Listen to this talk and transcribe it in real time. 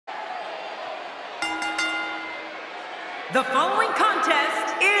The following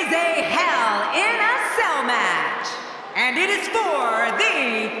contest is a Hell in a Cell match, and it is for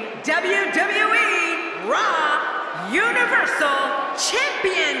the WWE Raw Universal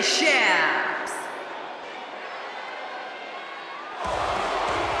Championships.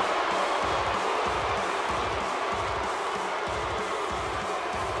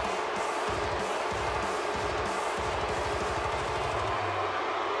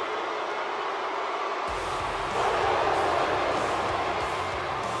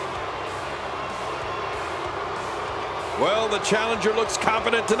 Well, the challenger looks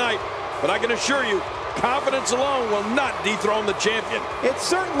confident tonight, but I can assure you, confidence alone will not dethrone the champion. It's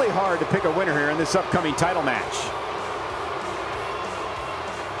certainly hard to pick a winner here in this upcoming title match.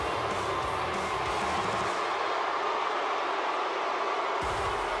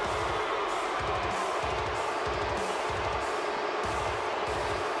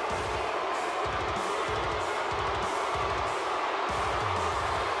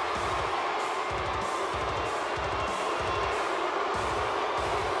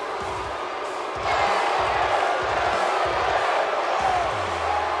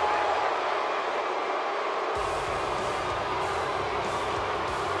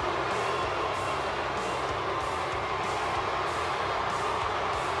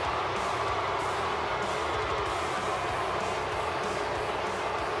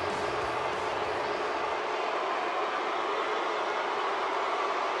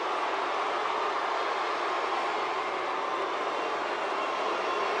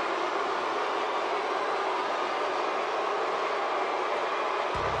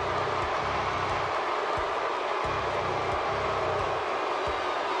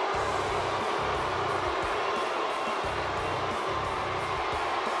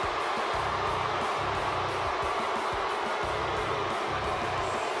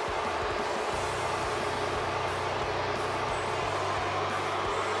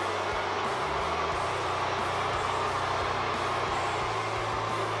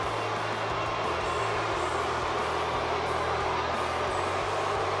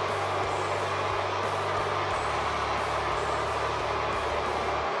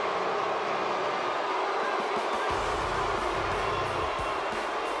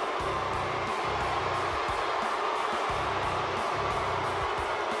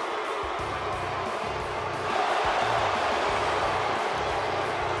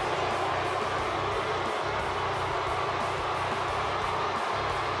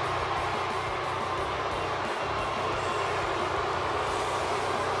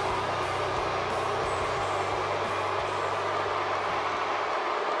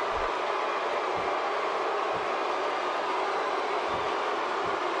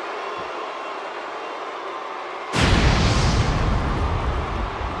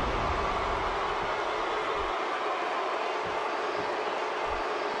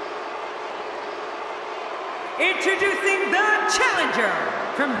 Introducing the challenger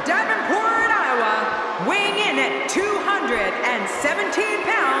from Davenport, Iowa, weighing in at 217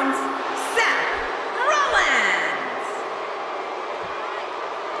 pounds, Seth Rollins.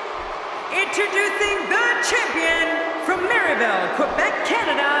 Introducing the champion from Maryville, Quebec,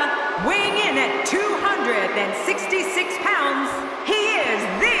 Canada, weighing in at 266 pounds, he is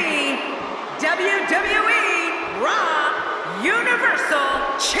the WWE Raw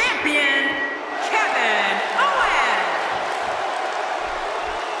Universal Champion, Owens.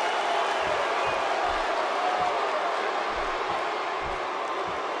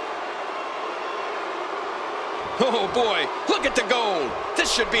 Oh boy, look at the gold.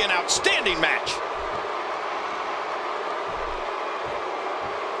 This should be an outstanding match.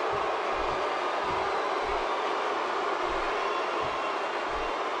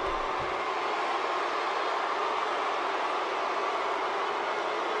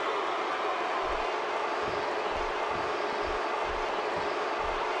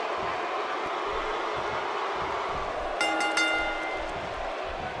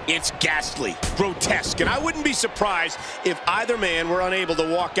 It's ghastly, grotesque, and I wouldn't be surprised if either man were unable to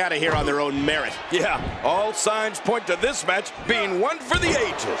walk out of here on their own merit. Yeah, all signs point to this match being one for the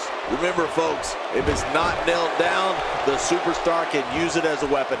ages. Remember, folks, if it's not nailed down, the superstar can use it as a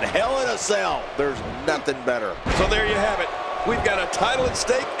weapon. Hell in a Cell, there's nothing better. So there you have it. We've got a title at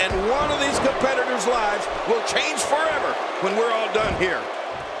stake, and one of these competitors' lives will change forever when we're all done here.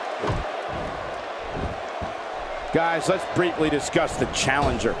 Guys, let's briefly discuss the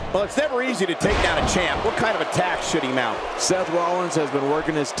challenger. Well, it's never easy to take down a champ. What kind of attack should he mount? Seth Rollins has been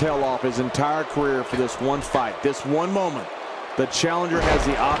working his tail off his entire career for this one fight, this one moment. The challenger has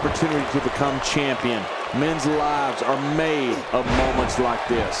the opportunity to become champion. Men's lives are made of moments like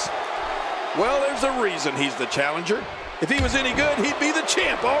this. Well, there's a reason he's the challenger. If he was any good, he'd be the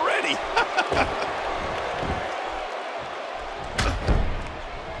champ already.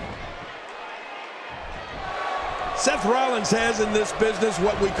 Seth Rollins has in this business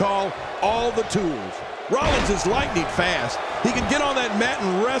what we call all the tools. Rollins is lightning fast. He can get on that mat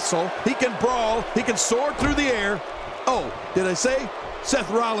and wrestle. He can brawl. He can soar through the air. Oh, did I say? Seth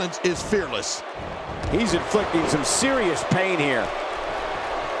Rollins is fearless. He's inflicting some serious pain here.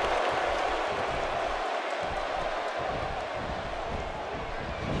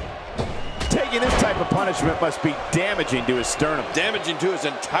 Taking this type of punishment must be damaging to his sternum. Damaging to his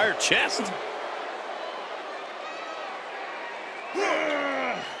entire chest.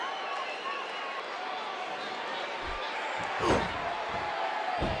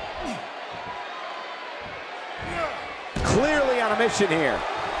 Clearly on a mission here.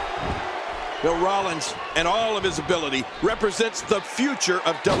 Bill Rollins and all of his ability represents the future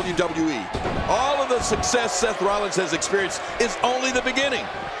of WWE. All of the success Seth Rollins has experienced is only the beginning.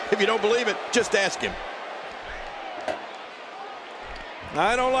 If you don't believe it, just ask him.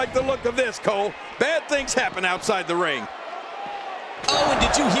 I don't like the look of this, Cole. Bad things happen outside the ring. Oh, and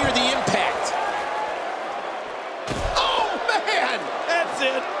did you hear the impact? Oh, man! That's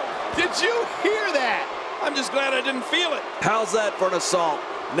it. Did you hear that? I'm just glad I didn't feel it. How's that for an assault?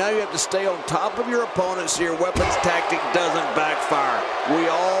 Now you have to stay on top of your opponent so your weapons tactic doesn't backfire. We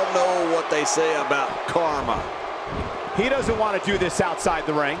all know what they say about karma. He doesn't want to do this outside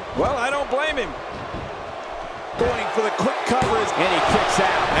the ring. Well, I don't blame him. Going for the quick cover, and he kicks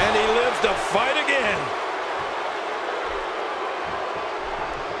out. And he lives to fight again.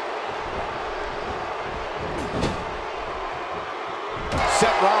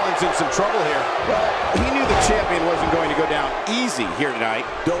 Seth Rollins in some trouble here. Well, he knew the champion wasn't going to go down easy here tonight.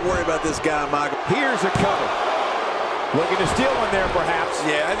 Don't worry about this guy, Michael. Here's a cover. Looking to steal one there, perhaps.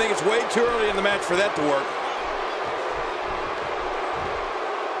 Yeah, I think it's way too early in the match for that to work.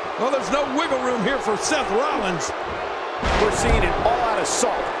 Well, there's no wiggle room here for Seth Rollins. We're seeing an all-out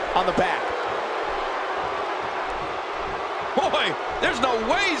assault on the back. Boy, there's no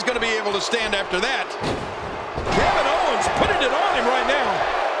way he's going to be able to stand after that. Kevin Owens putting it on him right now.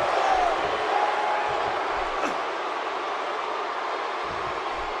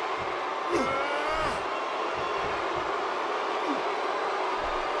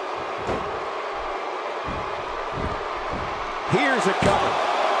 Here's a cover.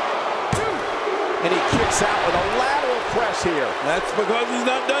 And he kicks out with a lateral press here. That's because he's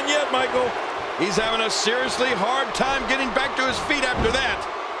not done yet, Michael. He's having a seriously hard time getting back to his feet after that.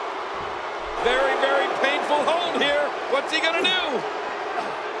 Very, very painful hold here. What's he gonna do?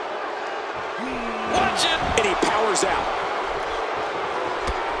 Watch it! And he powers out.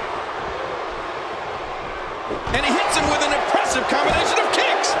 And he hits him with an impressive combination of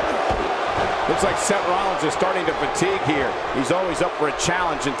kicks. Looks like Seth Rollins is starting to fatigue here. He's always up for a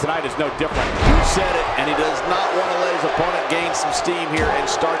challenge, and tonight is no different. You said it, and he does not want to let his opponent gain some steam here and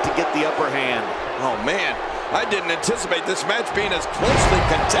start to get the upper hand. Oh, man. I didn't anticipate this match being as closely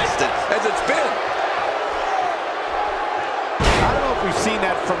contested as it's been. I don't know if we've seen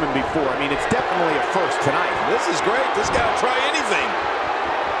that from him before. I mean, it's definitely a first tonight. This is great. This guy will try anything.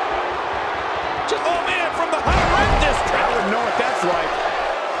 Oh, man, from the high red district. I wouldn't know what that's like.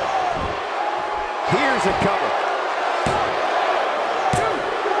 Here's a cover.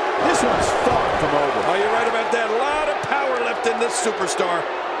 This one's far from over. Oh, you're right about that. A lot of power left in this superstar.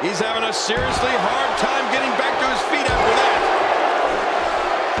 He's having a seriously hard time getting back to his feet after that.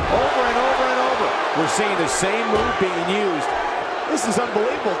 Over and over and over. We're seeing the same move being used. This is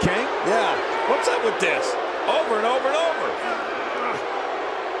unbelievable, King. Yeah. What's up with this? Over and over and over.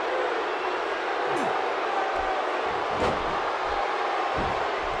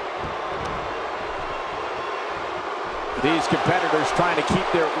 These competitors trying to keep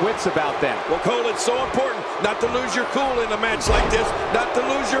their wits about them. Well, Cole, it's so important not to lose your cool in a match like this, not to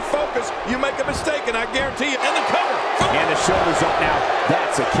lose your focus. You make a mistake, and I guarantee you, and the cover. And the shoulder's up now.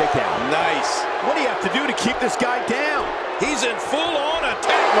 That's a kick out. Nice. What do you have to do to keep this guy down? He's in full-on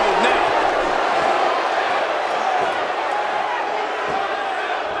attack mode now.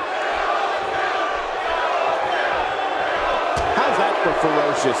 How's that for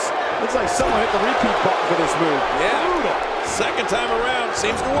ferocious? Looks like someone hit the repeat button for this move. Yeah. Brutal. Second time around.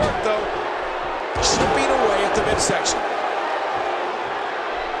 Seems to work, though. Chipping away at the midsection.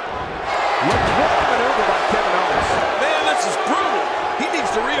 What a maneuver by Kevin Owens. Man, this is brutal. He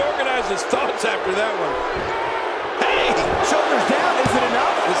needs to reorganize his thoughts after that one. Hey! Shoulders down. Is it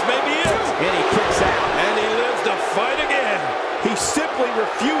enough? This may be it. And he kicks out. And he lives to fight again. He simply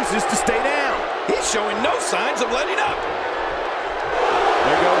refuses to stay down. He's showing no signs of letting up.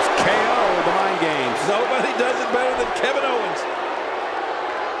 There goes KO with the mind games. Nobody does it better than Kevin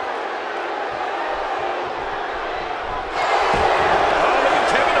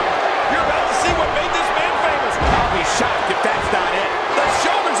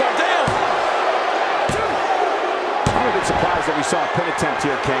we saw a pin attempt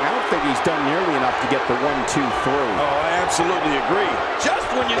here, King. I don't think he's done nearly enough to get the 1, 2, 3. Oh, I absolutely agree. Just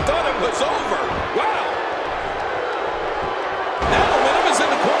when you thought it was over. Wow. Now momentum is in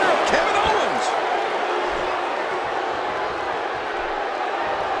the corner of Kevin Owens.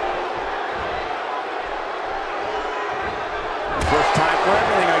 First time for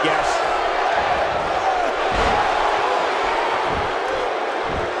everything, I guess.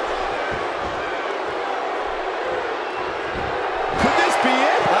 Could this be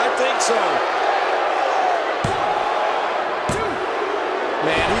it? I think so.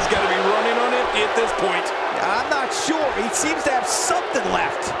 Man, he's got to be running on empty at this point. I'm not sure. He seems to have something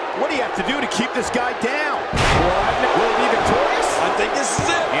left. What do you have to do to keep this guy down? Will he be victorious? I think this is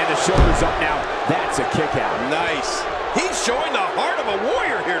it. And the shoulder's up now. That's a kick out. Nice. He's showing the heart of a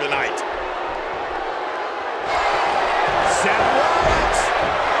warrior here tonight. Seth Rollins.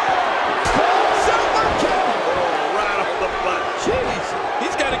 Silver kick. Oh, right off the butt. Jeez.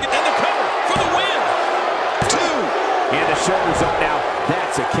 He's got to get in the cover for the win. 2. And the shoulder's up now.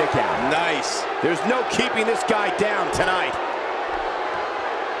 That's a kick out. Nice. There's no keeping this guy down tonight.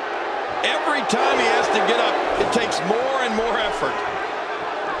 Every time he has to get up, it takes more and more effort.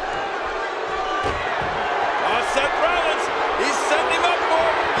 Oh, Seth Rollins. He's setting him up for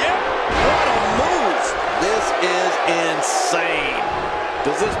it. Yep. What a move. This is insane.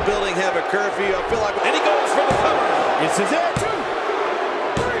 Does this building have a curfew? I feel like... And he goes for the cover. This is it. 2,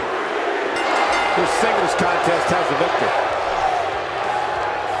 3. This singles contest has a victor.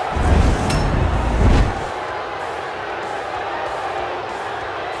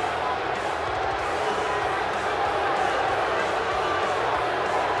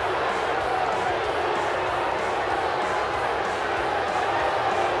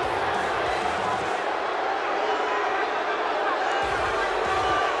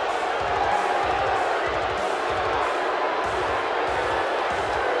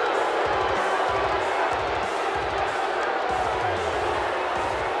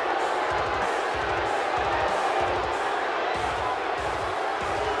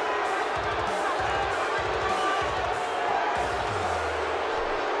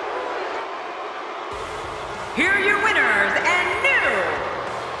 Here are your winners and new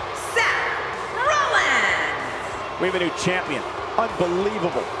Seth Rollins. We have a new champion.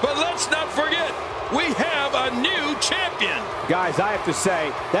 Unbelievable. But let's not forget, we have a new champion. Guys, I have to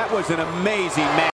say, that was an amazing match.